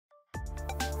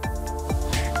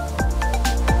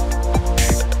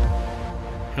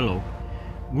Hello.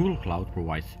 Google Cloud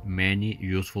provides many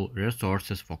useful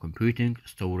resources for computing,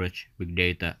 storage, big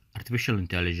data, artificial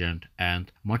intelligence,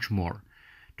 and much more.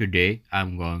 Today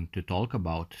I'm going to talk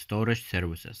about storage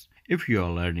services. If you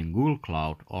are learning Google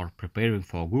Cloud or preparing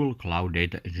for Google Cloud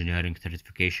Data Engineering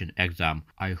Certification exam,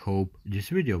 I hope this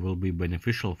video will be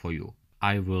beneficial for you.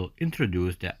 I will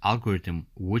introduce the algorithm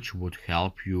which would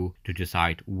help you to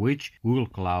decide which Google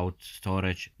Cloud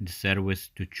Storage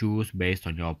service to choose based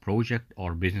on your project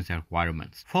or business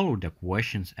requirements. Follow the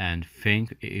questions and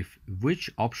think if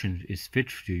which option is fit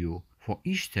to you. For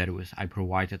each service, I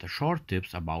provided a short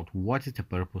tips about what is the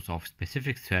purpose of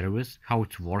specific service, how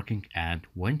it's working, and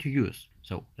when to use.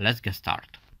 So let's get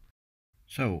started.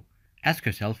 So ask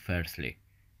yourself firstly,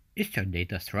 is your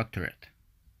data structured?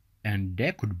 And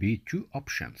there could be two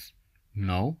options,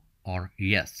 no or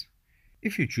yes.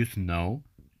 If you choose no,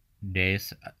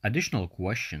 there's additional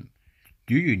question,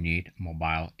 do you need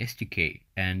mobile SDK?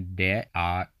 And there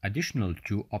are additional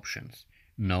two options,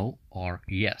 no or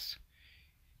yes.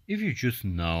 If you choose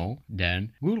no,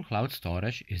 then Google Cloud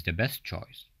Storage is the best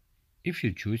choice. If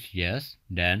you choose yes,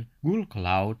 then Google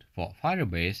Cloud for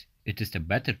Firebase, it is the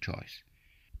better choice.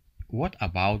 What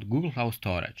about Google Cloud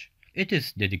Storage? It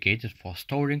is dedicated for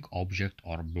storing objects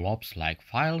or blobs like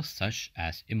files such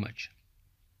as image.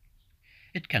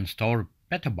 It can store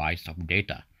petabytes of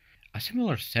data. A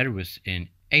similar service in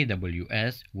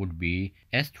AWS would be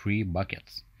S3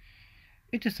 buckets.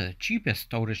 It is the cheapest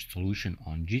storage solution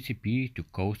on GCP to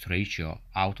cost ratio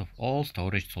out of all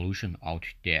storage solutions out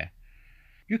there.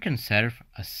 You can serve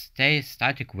a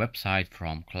static website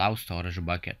from Cloud Storage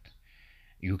bucket.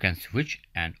 You can switch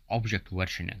an object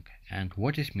versioning. And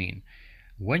what this means?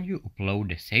 When you upload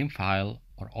the same file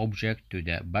or object to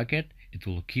the bucket, it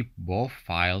will keep both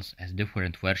files as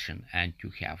different version and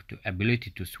you have the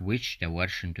ability to switch the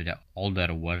version to the older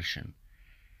version.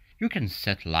 You can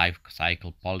set life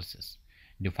cycle policies.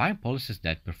 Define policies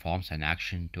that performs an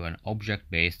action to an object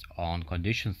based on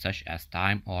conditions such as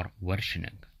time or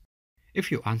versioning.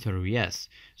 If you answer yes,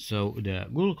 so the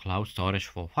Google Cloud Storage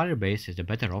for Firebase is the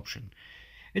better option.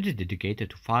 It is dedicated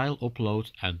to file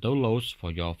uploads and downloads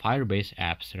for your Firebase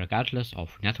apps regardless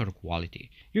of network quality.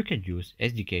 You can use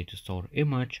SDK to store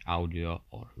image, audio,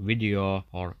 or video,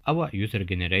 or other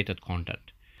user-generated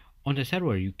content. On the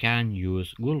server, you can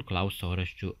use Google Cloud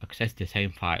Storage to access the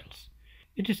same files.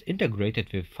 It is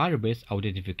integrated with Firebase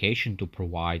authentication to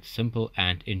provide simple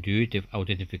and intuitive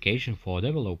authentication for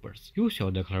developers. Use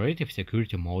your declarative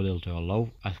security model to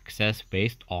allow access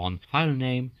based on file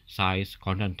name, size,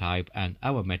 content type, and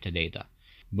other metadata.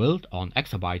 Built on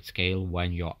exabyte scale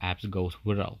when your apps goes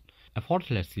viral.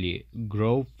 Effortlessly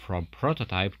grow from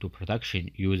prototype to production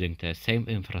using the same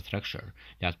infrastructure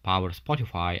that powers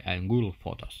Spotify and Google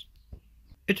Photos.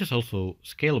 It is also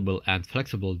scalable and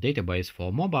flexible database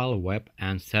for mobile, web,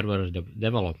 and server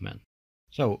development.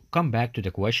 So come back to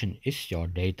the question, is your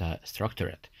data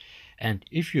structured? And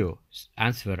if you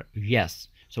answer yes,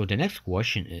 so the next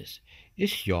question is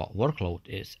your workload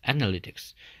is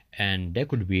analytics? And there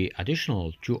could be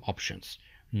additional two options,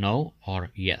 no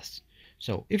or yes.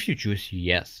 So if you choose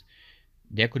yes,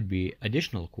 there could be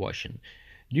additional question,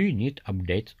 do you need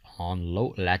updates on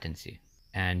low latency?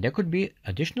 And there could be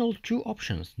additional two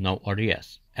options, no or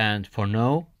yes. And for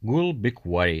no, Google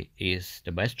BigQuery is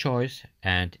the best choice.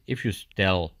 And if you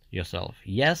tell yourself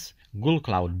yes, Google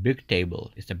Cloud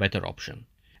BigTable is the better option.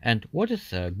 And what is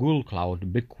Google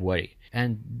Cloud BigQuery?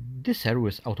 And this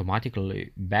service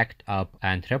automatically backed up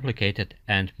and replicated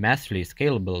and massively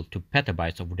scalable to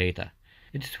petabytes of data.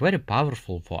 It is very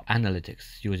powerful for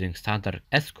analytics using standard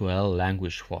SQL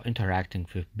language for interacting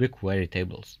with BigQuery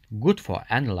tables. Good for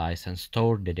analyze and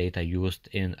store the data used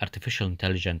in artificial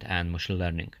intelligence and machine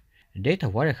learning. Data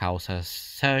warehouse as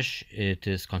such, it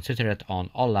is considered on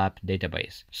OLAP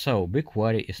database. So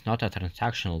BigQuery is not a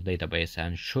transactional database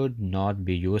and should not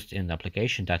be used in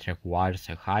application that requires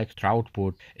a high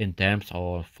throughput in terms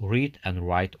of read and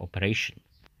write operation.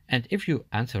 And if you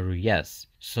answer yes,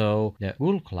 so the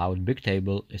Google Cloud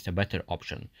BigTable is a better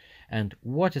option. And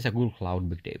what is a Google Cloud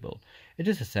BigTable? It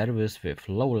is a service with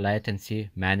low latency,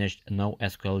 managed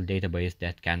NoSQL database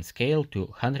that can scale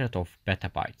to hundreds of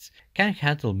petabytes, can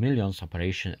handle millions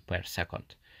operations per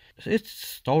second. It's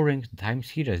storing time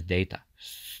series data.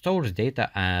 Stores data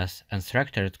as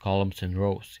unstructured columns and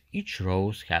rows. Each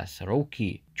row has a row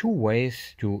key. Two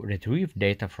ways to retrieve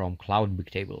data from Cloud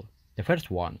BigTable. The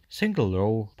first one, single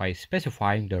row by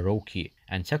specifying the row key,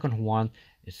 and second one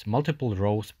is multiple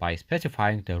rows by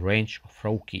specifying the range of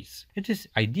row keys. It is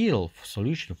ideal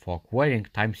solution for querying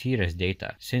time series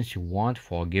data since you want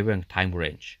for given time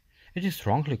range. It is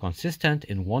strongly consistent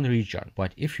in one region,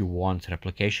 but if you want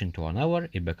replication to another,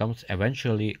 it becomes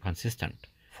eventually consistent.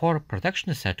 For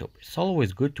protection setup, it's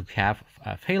always good to have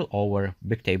a failover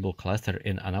BigTable cluster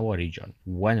in another region.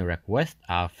 When requests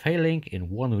are failing in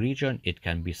one region, it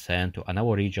can be sent to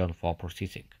another region for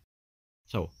processing.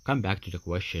 So come back to the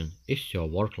question, is your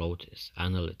workload is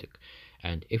analytic?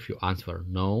 And if you answer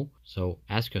no, so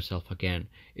ask yourself again,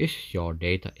 is your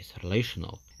data is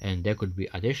relational? And there could be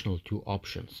additional two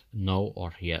options, no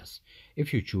or yes.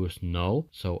 If you choose no,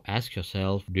 so ask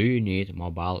yourself, do you need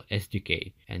mobile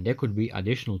SDK? And there could be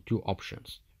additional two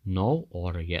options, no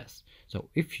or yes. So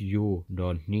if you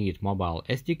don't need mobile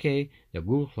SDK, the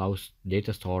Google Cloud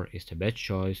Datastore is the best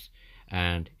choice.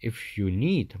 And if you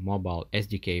need mobile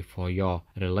SDK for your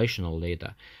relational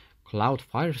data, Cloud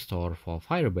Firestore for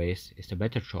Firebase is the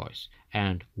better choice.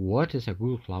 And what is a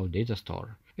Google Cloud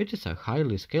Datastore? It is a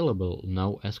highly scalable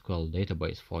NoSQL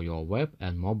database for your web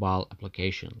and mobile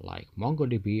application like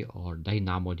MongoDB or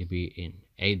DynamoDB in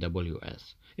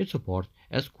AWS. It supports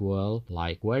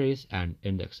SQL-like queries and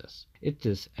indexes. It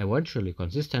is eventually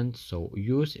consistent, so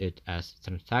use it as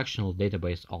transactional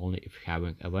database only if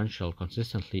having eventual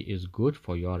consistency is good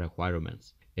for your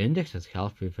requirements. Indexes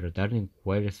help with returning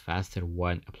queries faster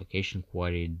when application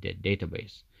query the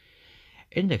database.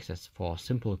 Indexes for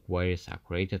simple queries are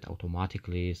created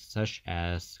automatically, such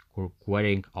as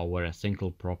querying over a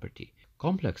single property.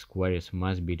 Complex queries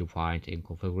must be defined in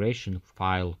configuration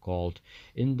file called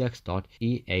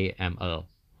index.eaml.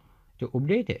 To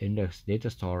update the index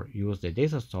datastore, use the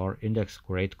datastore index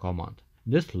create command.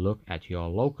 This looks at your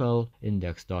local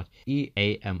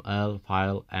index.eaml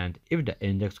file, and if the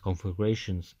index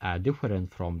configurations are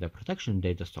different from the protection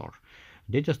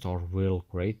Datastore will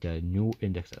create the new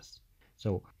indexes.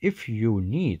 So if you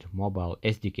need mobile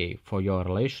SDK for your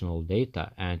relational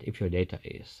data and if your data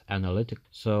is analytic,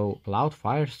 so Cloud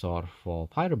Firestore for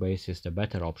Firebase is the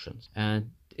better option. And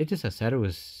it is a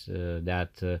service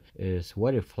that is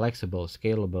very flexible,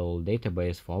 scalable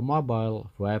database for mobile,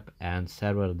 web, and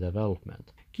server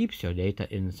development. Keeps your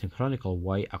data in a synchronical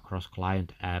way across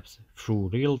client apps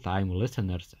through real-time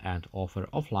listeners and offer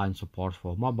offline support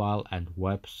for mobile and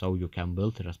web so you can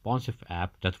build a responsive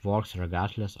app that works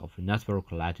regardless of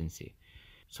network latency.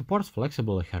 Supports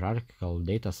flexible hierarchical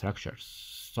data structures.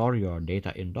 Store your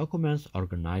data in documents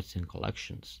organized in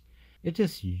collections. It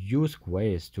is use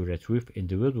queries to retrieve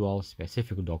individual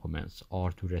specific documents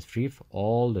or to retrieve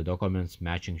all the documents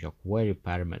matching your query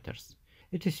parameters.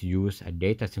 It is used as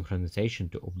data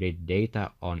synchronization to update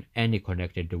data on any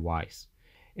connected device.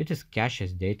 It is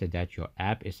caches data that your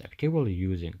app is actively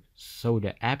using, so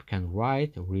the app can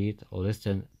write, read,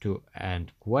 listen to,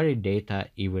 and query data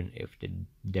even if the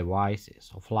device is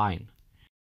offline.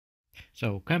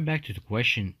 So come back to the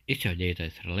question, is your data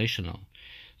relational?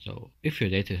 So if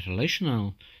your data is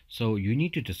relational, so you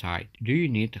need to decide, do you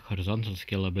need horizontal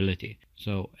scalability?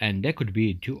 And there could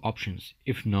be two options.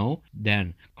 If no,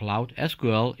 then Cloud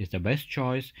SQL is the best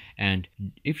choice. And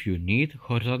if you need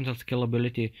horizontal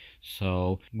scalability,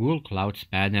 so Google Cloud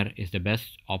Spanner is the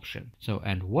best option.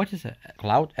 And what is a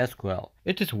Cloud SQL?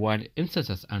 It is when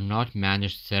instances are not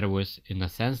managed service in the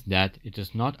sense that it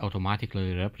is not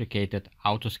automatically replicated,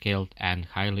 auto-scaled, and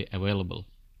highly available.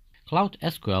 Cloud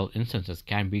SQL instances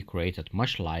can be created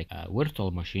much like a virtual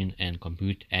machine and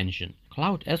compute engine.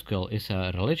 Cloud SQL is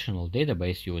a relational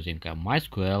database using a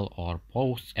MySQL or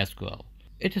PostgreSQL.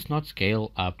 It is not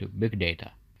scaled up to big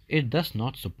data. It does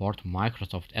not support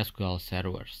Microsoft SQL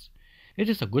servers. It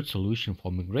is a good solution for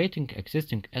migrating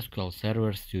existing SQL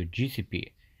servers to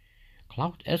GCP.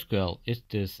 Cloud SQL is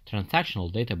this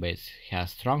transactional database,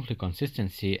 has strongly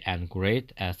consistency and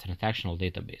great as transactional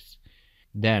database.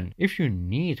 Then, if you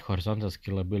need horizontal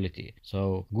scalability,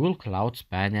 so Google Cloud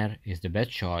Spanner is the best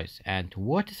choice. And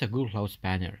what is a Google Cloud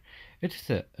Spanner? It is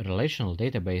a relational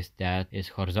database that is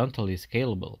horizontally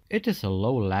scalable. It is a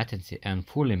low latency and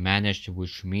fully managed,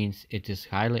 which means it is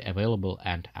highly available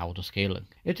and auto-scaling.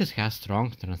 It has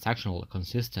strong transactional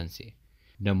consistency.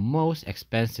 The most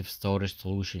expensive storage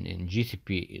solution in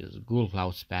GCP is Google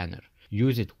Cloud Spanner.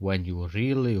 Use it when you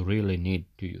really need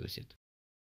to use it.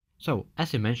 So,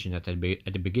 as I mentioned at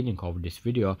the beginning of this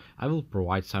video, I will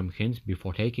provide some hints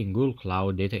before taking Google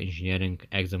Cloud Data Engineering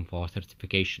exam for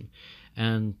certification.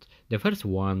 And the first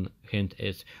one hint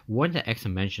is, when the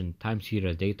exam mentioned time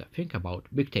series data, think about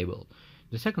BigTable.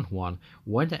 The second one,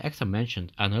 when the exam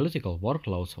mentioned analytical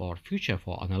workloads or future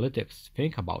for analytics,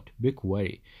 think about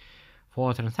BigQuery.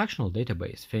 For a transactional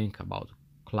database, think about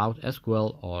Cloud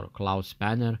SQL or Cloud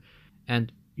Spanner,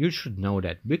 and you should know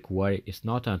that BigQuery is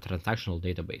not a transactional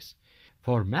database.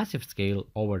 For massive scale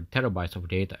over terabytes of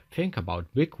data, think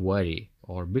about BigQuery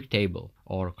or BigTable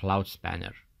or Cloud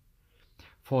Spanner.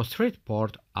 For straight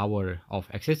port over of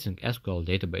existing SQL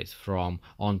database from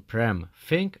on-prem,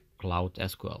 think Cloud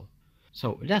SQL.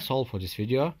 So that's all for this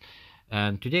video.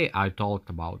 And today I talked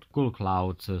about Google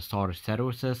Cloud storage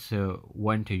services,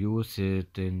 when to use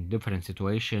it in different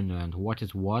situations and what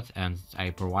is what, and I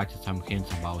provided some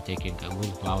hints about taking a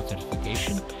Google Cloud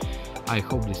certification. I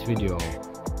hope this video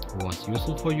was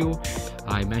useful for you.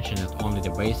 I mentioned only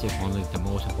the basic, only the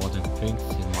most important things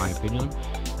in my opinion,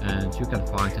 and you can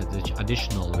find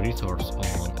additional resource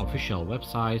on official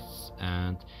websites,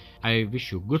 and I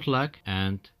wish you good luck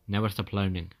and never stop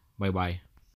learning. Bye bye.